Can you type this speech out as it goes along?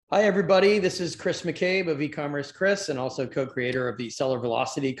Hi, everybody. This is Chris McCabe of eCommerce Chris and also co-creator of the Seller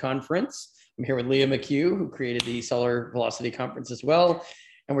Velocity Conference. I'm here with Leah McHugh, who created the Seller Velocity Conference as well.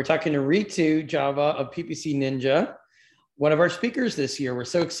 And we're talking to Ritu Java of PPC Ninja, one of our speakers this year. We're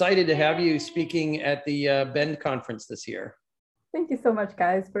so excited to have you speaking at the Bend Conference this year. Thank you so much,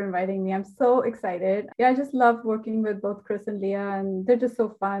 guys, for inviting me. I'm so excited. Yeah, I just love working with both Chris and Leah, and they're just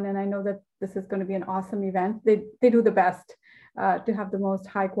so fun. And I know that this is going to be an awesome event. They do the best to have the most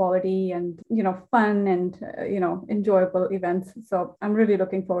high quality and, fun and, enjoyable events. So I'm really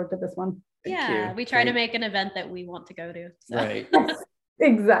looking forward to this one. Yeah, we try to make an event that we want to go to. So. Right. Yes,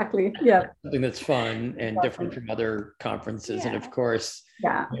 exactly. Yeah. Something that's fun and different from other conferences. Yeah. And of course,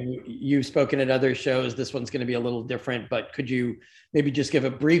 yeah, you've spoken at other shows. This one's going to be a little different, but could you maybe just give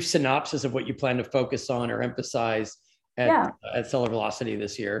a brief synopsis of what you plan to focus on or emphasize at Seller Velocity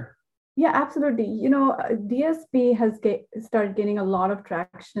this year? Yeah, absolutely. DSP has started gaining a lot of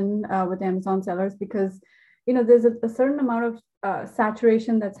traction with Amazon sellers because, there's a certain amount of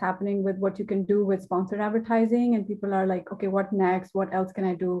saturation that's happening with what you can do with sponsored advertising. And people are like, okay, what next? What else can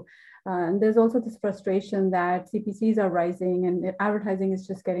I do? And there's also this frustration that CPCs are rising and advertising is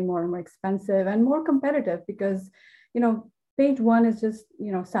just getting more and more expensive and more competitive because, page one is just,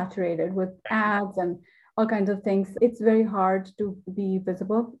 saturated with ads and all kinds of things. It's very hard to be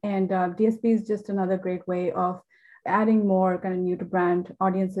visible. And DSP is just another great way of adding more kind of new to brand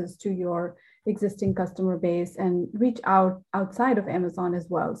audiences to your existing customer base and reach outside of Amazon as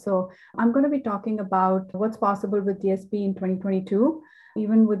well. So I'm going to be talking about what's possible with DSP in 2022.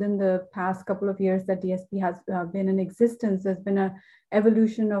 Even within the past couple of years that DSP has been in existence, there's been an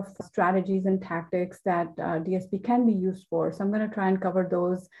evolution of strategies and tactics that DSP can be used for. So I'm going to try and cover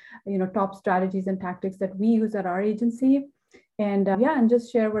those, top strategies and tactics that we use at our agency. And and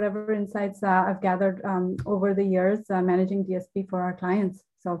just share whatever insights I've gathered over the years managing DSP for our clients.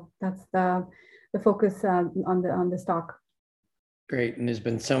 So that's the focus on this talk. Great. And there's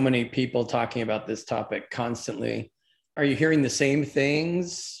been so many people talking about this topic constantly. Are you hearing the same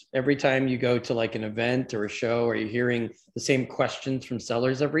things every time you go to like an event or a show? Are you hearing the same questions from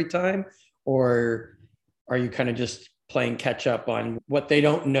sellers every time? Or are you kind of just playing catch up on what they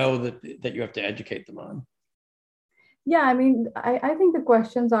don't know that you have to educate them on? Yeah, I mean, I think the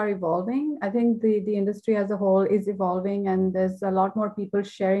questions are evolving. I think the industry as a whole is evolving and there's a lot more people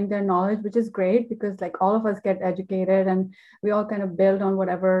sharing their knowledge, which is great because like all of us get educated and we all kind of build on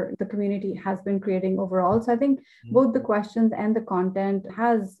whatever the community has been creating overall. So I think both the questions and the content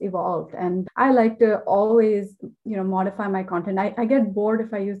has evolved. And I like to always, modify my content. I get bored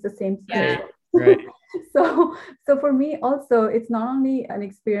if I use the same script. Right. So for me also, it's not only an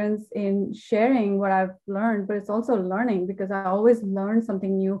experience in sharing what I've learned, but it's also learning because I always learn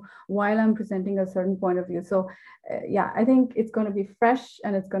something new while I'm presenting a certain point of view. So I think it's going to be fresh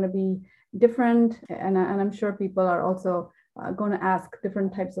and it's going to be different. And I'm sure people are also going to ask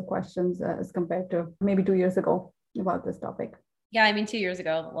different types of questions as compared to maybe 2 years ago about this topic. Yeah, I mean, 2 years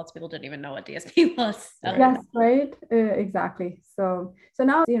ago, lots of people didn't even know what DSP was. So. Yes, right. Exactly. So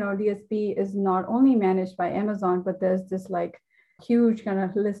now, DSP is not only managed by Amazon, but there's this like huge kind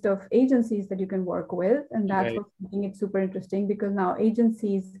of list of agencies that you can work with. And that's what's making it super interesting because now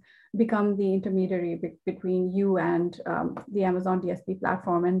agencies become the intermediary between you and the Amazon DSP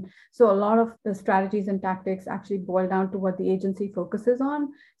platform. And so a lot of the strategies and tactics actually boil down to what the agency focuses on.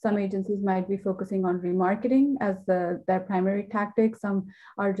 Some agencies might be focusing on remarketing as their primary tactic. Some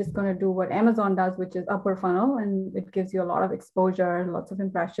are just going to do what Amazon does, which is upper funnel, and it gives you a lot of exposure, lots of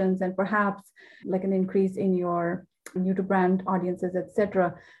impressions, and perhaps like an increase in your new to brand audiences,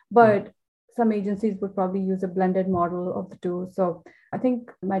 etc. But some agencies would probably use a blended model of the two. So I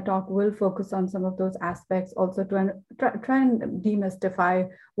think my talk will focus on some of those aspects also to try and demystify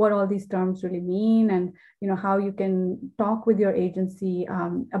what all these terms really mean and how you can talk with your agency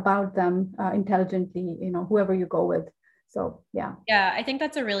about them intelligently, whoever you go with. So, yeah. Yeah, I think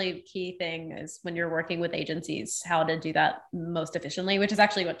that's a really key thing is when you're working with agencies, how to do that most efficiently, which is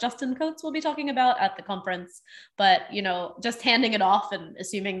actually what Justin Coates will be talking about at the conference. But, just handing it off and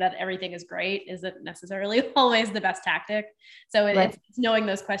assuming that everything is great isn't necessarily always the best tactic. So it's knowing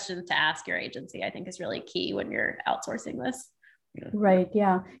those questions to ask your agency, I think is really key when you're outsourcing this. Right.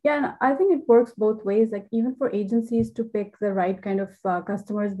 Yeah. And I think it works both ways, like even for agencies to pick the right kind of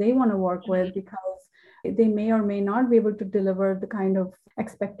customers they want to work with, because they may or may not be able to deliver the kind of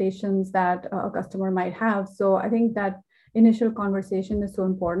expectations that a customer might have. So I think that initial conversation is so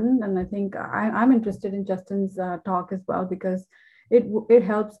important. And I think I'm interested in Justin's talk as well, because it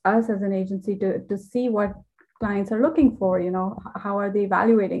helps us as an agency to see what clients are looking for, how are they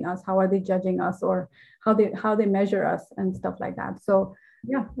evaluating us, how are they judging us, or how they measure us and stuff like that. So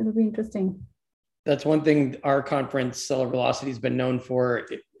Yeah, it'll be interesting. That's one thing our conference, Seller Velocity, has been known for.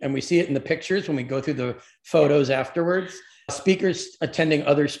 And we see it in the pictures when we go through the photos afterwards. Speakers attending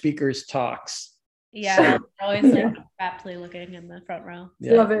other speakers' talks. Yeah, so, always like raptly looking in the front row.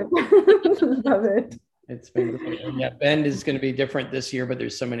 Yeah. Love it. Love it. It's been great. And yeah, Bend is going to be different this year, but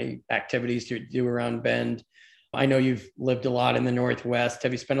there's so many activities to do around Bend. I know you've lived a lot in the Northwest.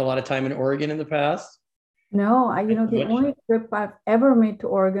 Have you spent a lot of time in Oregon in the past? No, the only trip I've ever made to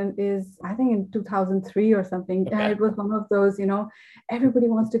Oregon is, I think, in 2003 or something. Okay. And it was one of those, everybody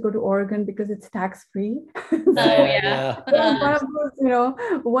wants to go to Oregon because it's tax-free. So, yeah. One of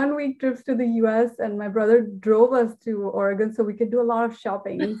those, 1 week trips to the US, and my brother drove us to Oregon so we could do a lot of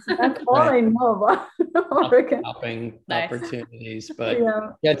shopping. So that's all I know about Oregon. Shopping opportunities. But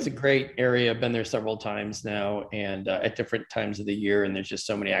yeah, it's a great area. I've been there several times now, and at different times of the year, and there's just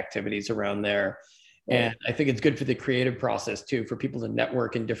so many activities around there. And I think it's good for the creative process too, for people to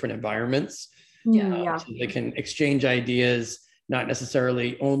network in different environments. So they can exchange ideas, not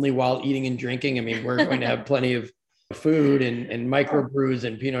necessarily only while eating and drinking. I mean, we're going to have plenty of food and microbrews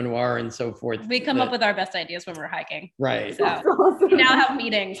and Pinot Noir and so forth. We come up with our best ideas when we're hiking. Right. So we now have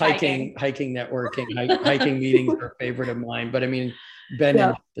meetings. Hiking networking, hiking meetings are a favorite of mine. But I mean, Bend,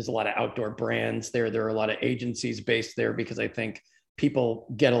 there's a lot of outdoor brands there. There are a lot of agencies based there because I think people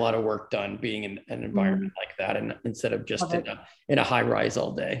get a lot of work done being in an environment like that, and instead of just in a high rise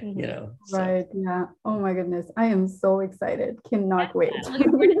all day, Right. Yeah. Oh my goodness. I am so excited. Cannot wait. Looking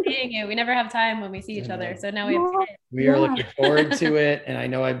forward to seeing you. We never have time when we see each other. So now we have time. We are looking forward to it. And I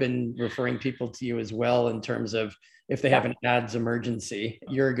know I've been referring people to you as well in terms of if they have an ads emergency.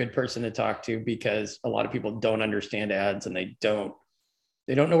 You're a good person to talk to because a lot of people don't understand ads and they don't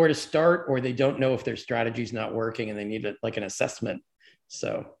know where to start, or they don't know if their strategy is not working and they need an assessment.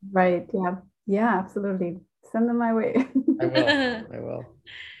 So right. Yeah, absolutely. Send them my way. I will.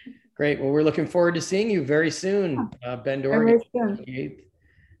 Great. Well, we're looking forward to seeing you very soon. Bend, Oregon, 28th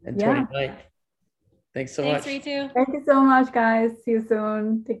and 29th. Thanks so much. Thanks, Ritu. Thank you so much, guys. See you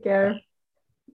soon. Take care.